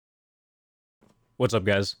What's up,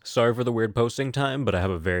 guys? Sorry for the weird posting time, but I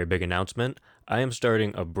have a very big announcement. I am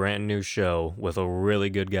starting a brand new show with a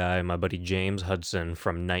really good guy, my buddy James Hudson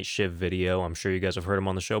from Night Shift Video. I'm sure you guys have heard him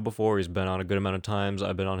on the show before. He's been on a good amount of times.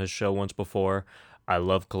 I've been on his show once before. I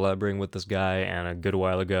love collaborating with this guy, and a good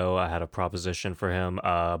while ago, I had a proposition for him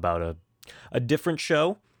about a different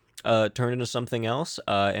show turned into something else,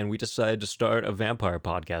 and we decided to start a vampire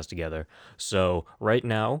podcast together. So, right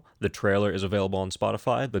now, the trailer is available on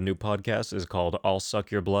Spotify. The new podcast is called I'll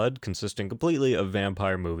Suck Your Blood, consisting completely of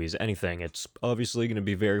vampire movies, anything. It's obviously going to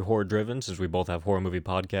be very horror driven, since we both have horror movie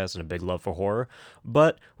podcasts and a big love for horror,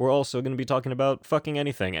 but we're also going to be talking about fucking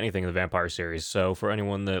anything in the vampire series. So, for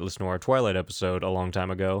anyone that listened to our Twilight episode a long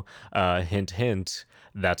time ago, hint, hint,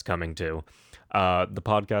 that's coming too. The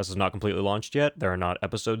podcast is not completely launched yet. There are not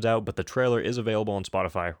episodes out, but the trailer is available on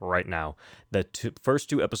Spotify right now. The first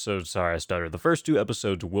two episodes, sorry, I stuttered. The first two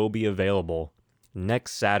episodes will be available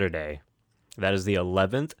next Saturday. That is the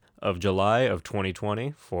 11th of July of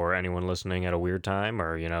 2020 for anyone listening at a weird time,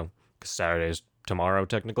 or, 'cause Saturday's tomorrow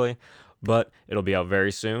technically, but it'll be out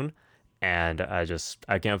very soon. And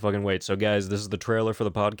I can't fucking wait. So, guys, this is the trailer for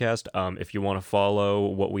the podcast. If you want to follow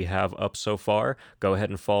what we have up so far, go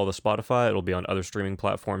ahead and follow the Spotify. It'll be on other streaming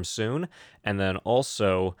platforms soon. And then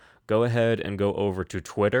also go ahead and go over to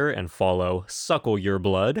Twitter and follow Suckle Your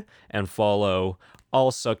Blood and follow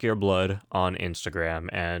I'll Suck Your Blood on Instagram.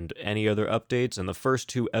 And any other updates and the first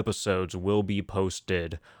two episodes will be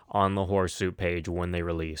posted on the Horsuit page when they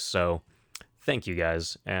release. So, thank you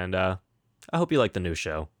guys. And I hope you like the new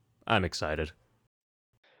show. I'm excited.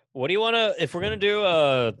 What do you want to, if we're going to do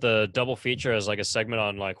the double feature as like a segment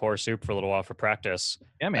on like Horror Soup for a little while for practice?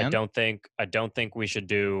 Yeah, I man. don't think we should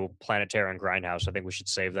do Planetara and Grindhouse. I think we should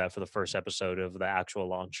save that for the first episode of the actual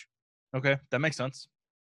launch. Okay, that makes sense.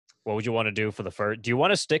 What would you want to do for the first? Do you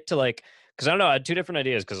want to stick to like, because I don't know, I had two different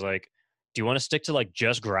ideas. Because like, do you want to stick to like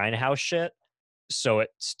just Grindhouse shit, so it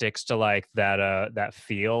sticks to like that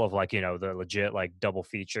feel of like the legit like double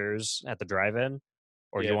features at the drive-in,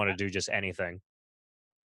 or do you Yeah. want to do just anything?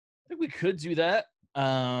 I think we could do that. So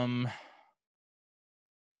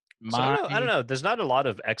I don't know. There's not a lot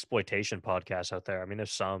of exploitation podcasts out there. I mean,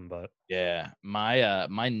 there's some, but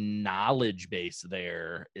my knowledge base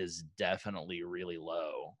there is definitely really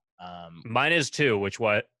low. mine is too, which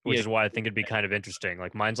Yeah. is why I think it'd be kind of interesting.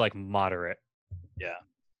 Like mine's like moderate. Yeah.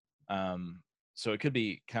 So it could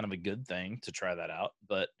be kind of a good thing to try that out,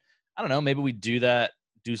 but I don't know, maybe we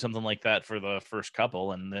do something like that for the first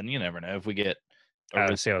couple, and then you never know if we get a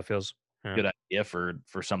really See how it feels. Yeah. good idea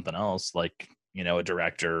for something else, like a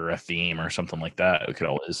director or a theme or something like that. We could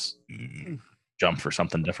always jump for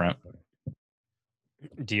something different.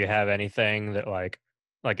 Do you have anything that like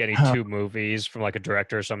any two movies from like a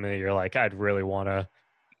director or something that you're like, I'd really want to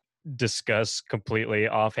discuss completely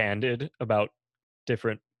offhanded about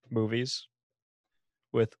different movies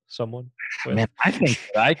with someone? Man, I think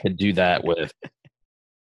that I could do that with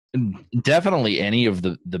definitely any of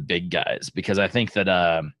the big guys, because I think that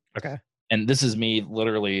Okay. and this is me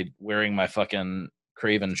literally wearing my fucking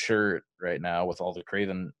Craven shirt right now with all the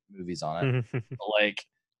Craven movies on it. But, like,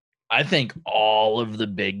 I think all of the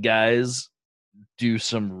big guys do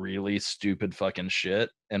some really stupid fucking shit,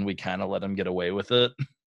 and we kind of let them get away with it.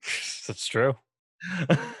 That's true.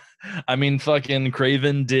 I mean, fucking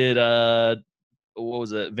Craven did what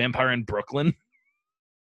was it? Vampire in Brooklyn.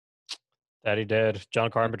 That he did. John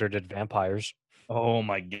Carpenter did Vampires. Oh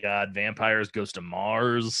my god, Vampires Goes to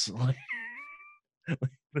Mars.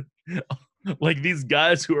 Like these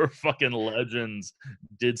guys who are fucking legends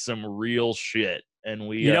did some real shit, and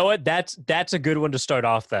we You know what? That's a good one to start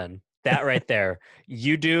off then. That right there.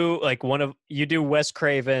 You do like you do Wes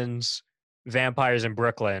Craven's Vampires in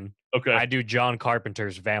Brooklyn. okay. I do John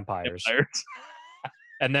Carpenter's Vampires. Vampires.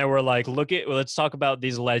 And then we're like, let's talk about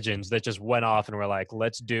these legends that just went off, and we're like,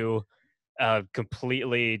 let's do a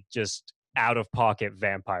completely just out of pocket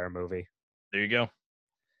vampire movie. There you go.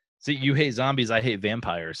 See, you hate zombies, I hate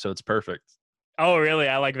vampires, so it's perfect. Oh, really?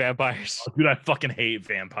 I like vampires. Dude, I fucking hate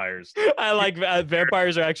vampires. I like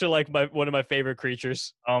vampires are actually like one of my favorite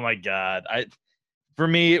creatures. Oh my god. For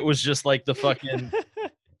me, it was just like the fucking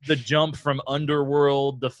the jump from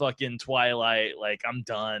Underworld to fucking Twilight. Like, I'm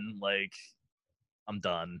done. Like, I'm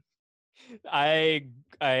done. I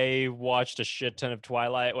watched a shit ton of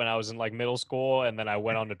Twilight when I was in like middle school, and then I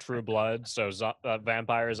went on to True Blood. So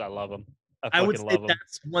vampires, I love them. I would fucking say love 'em.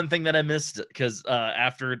 that's one thing that I missed, because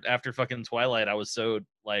after fucking Twilight, I was so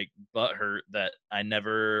like butthurt that I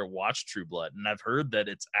never watched True Blood, and I've heard that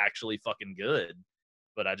it's actually fucking good,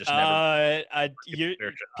 but I just never.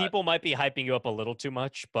 People might be hyping you up a little too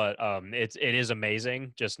much, but it is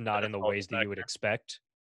amazing, just not in the ways that you would expect.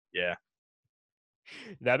 Yeah.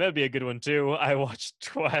 That might be a good one too. I watched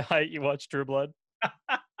Twilight. You watched True Blood?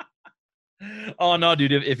 Oh no,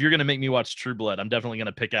 dude! If you're gonna make me watch True Blood, I'm definitely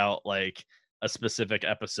gonna pick out like a specific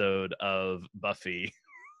episode of Buffy,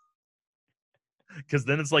 because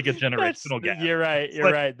then it's like a generational gap. You're right. It's You're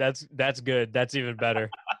like- right. That's good. That's even better.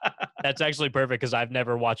 That's actually perfect because I've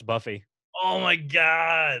never watched Buffy. Oh my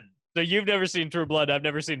god, So you've never seen True Blood. I've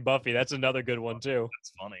never seen Buffy. That's another good one too.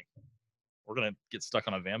 that's funny. We're gonna get stuck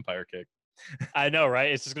on a vampire kick. I know,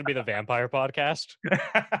 right? It's just gonna be the vampire podcast.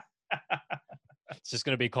 It's just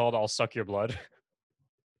gonna be called "I'll Suck Your Blood."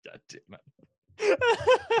 God damn it!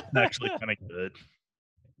 It's actually kind of good.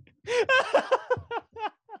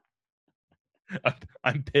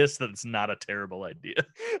 I'm pissed that it's not a terrible idea.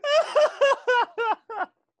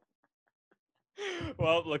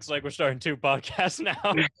 Well, looks like we're starting 2 podcasts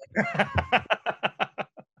now.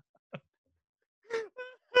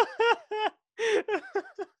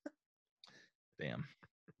 Damn.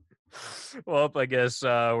 Well, I guess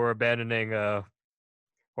we're abandoning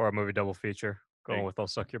horror movie double feature. Going Hey. with "I'll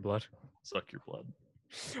Suck Your Blood." Suck your blood.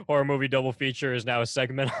 Horror movie double feature is now a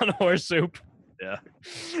segment on Horse Soup. Yeah.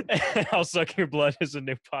 And "I'll Suck Your Blood" is a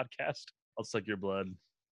new podcast. I'll suck your blood.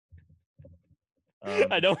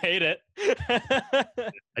 I don't hate it.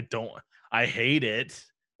 I hate it,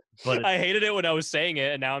 but I hated it when I was saying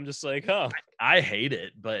it, and now I'm just like, huh. I hate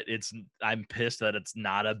it, but I'm pissed that it's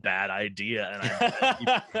not a bad idea, and I'm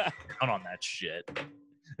count on that shit.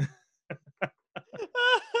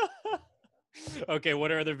 Okay,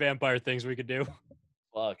 what are other vampire things we could do?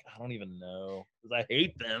 Fuck, I don't even know because I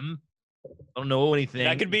hate them. I don't know anything.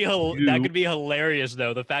 That could be hilarious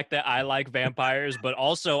though. The fact that I like vampires, but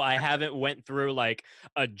also I haven't went through like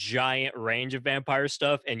a giant range of vampire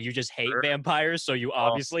stuff, and you just hate Sure. vampires, so you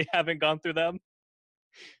obviously haven't gone through them.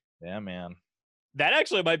 Yeah, man. That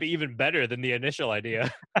actually might be even better than the initial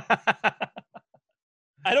idea. I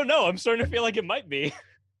don't know. I'm starting to feel like it might be.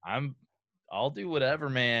 I'll do whatever,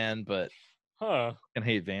 man, but Huh. I can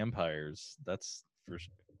hate vampires. That's for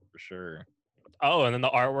sure. Oh, and then the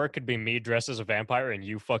artwork could be me dressed as a vampire and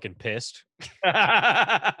you fucking pissed.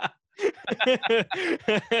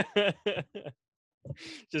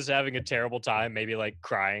 Just having a terrible time, maybe like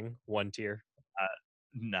crying, 1 tear.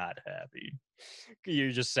 Not happy.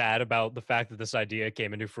 You're just sad about the fact that this idea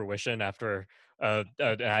came into fruition after an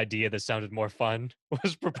idea that sounded more fun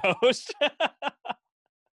was proposed.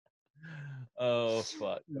 Oh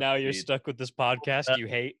fuck. Now you're Dude. stuck with this podcast you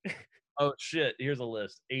hate. Oh shit, here's a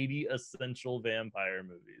list. 80 essential vampire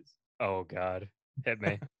movies. Oh god, hit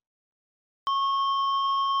me.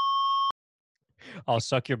 "I'll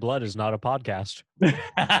Suck Your Blood" is not a podcast.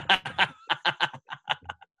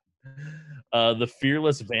 The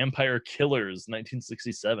Fearless Vampire Killers,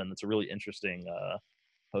 1967. That's a really interesting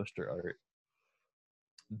poster art.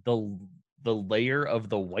 The Lair of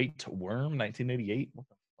the White Worm, 1988. What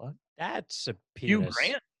the fuck? That's a Hugh penis.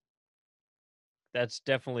 Grant, That's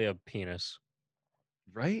definitely a penis.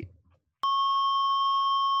 right?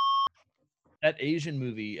 That Asian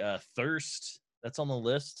movie, Thirst, that's on the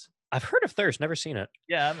list. I've heard of Thirst, never seen it.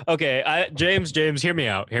 Yeah. Okay, James, hear me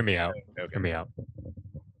out. Hear me out. Okay. Hear me out.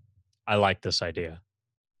 I like this idea.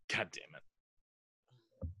 God damn it.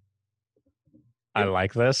 I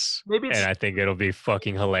like this, Maybe and I think it'll be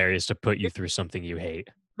fucking hilarious to put you through something you hate.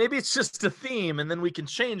 maybe it's just a theme, and then we can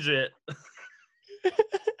change it.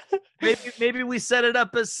 maybe we set it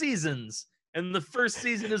up as seasons, and the first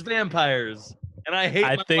season is vampires, and I hate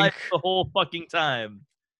I my think- life the whole fucking time.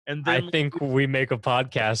 And then I think we make a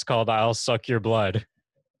podcast called "I'll Suck Your Blood."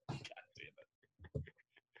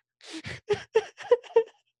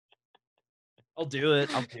 I'll do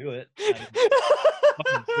it. I'll do it.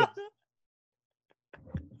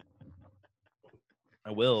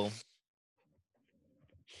 I will.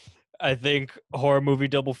 I think horror movie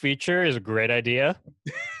double feature is a great idea.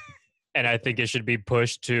 And I think it should be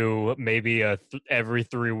pushed to maybe every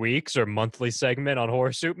 3 weeks or monthly segment on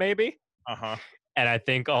Horror Soup, maybe. Uh-huh. And I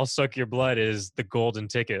think "I'll Suck Your Blood" is the golden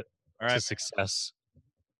ticket All to right. success.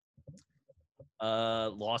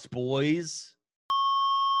 Lost Boys.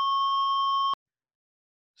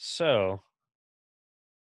 So,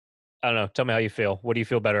 I don't know. Tell me how you feel. What do you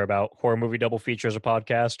feel better about? Horror movie double feature as a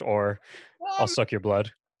podcast, or "I'll Suck Your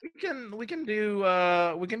Blood"? We can do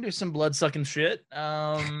some blood sucking shit.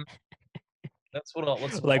 That's what I'll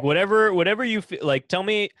Like whatever you feel. Like tell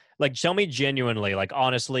me genuinely, like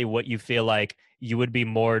honestly, what you feel like you would be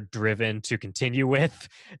more driven to continue with,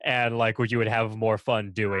 and like what you would have more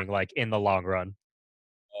fun doing, like in the long run.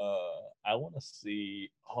 I want to see.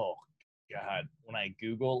 Oh God! When I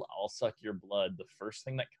Google "I'll suck your blood," the first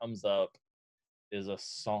thing that comes up is a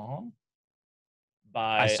song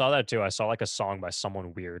by I saw that too. I saw like a song by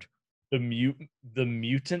someone weird. the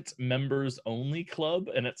Mutant Members Only Club,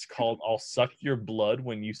 and it's called "I'll Suck Your Blood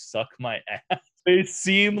When You Suck My Ass." They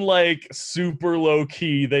seem like super low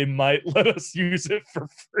key. They might let us use it for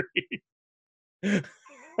free.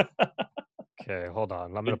 Okay, hold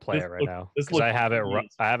on. I'm gonna play it right now this because I looks have it.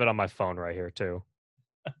 genius. I have it on my phone right here too.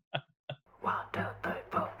 1, 2, 3,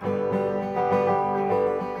 4.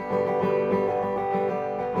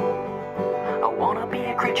 I wanna be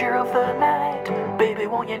a creature of the night. Baby,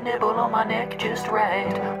 won't you nibble on my neck just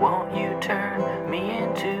right? Won't you turn me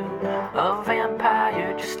into a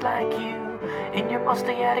vampire just like you? In your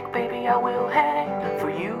musty attic, baby, I will hang. For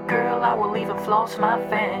you, girl, I will even floss my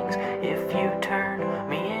fangs. If you turn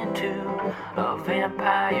me into a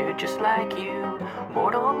vampire just like you.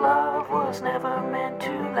 Mortal love was never meant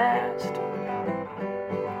to last.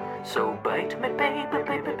 So bite me, baby,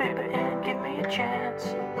 baby, baby, and give me a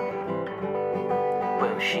chance.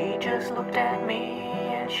 Well, she just looked at me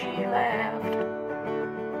and she laughed.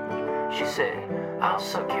 She said, I'll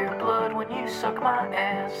suck your blood when you suck my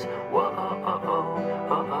ass. Whoa, oh, oh, oh,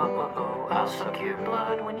 oh, oh, oh. I'll suck your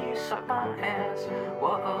blood when you suck my ass.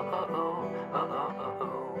 Whoa, oh, oh, oh, oh, oh,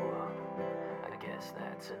 oh. I guess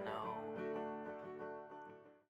that's enough.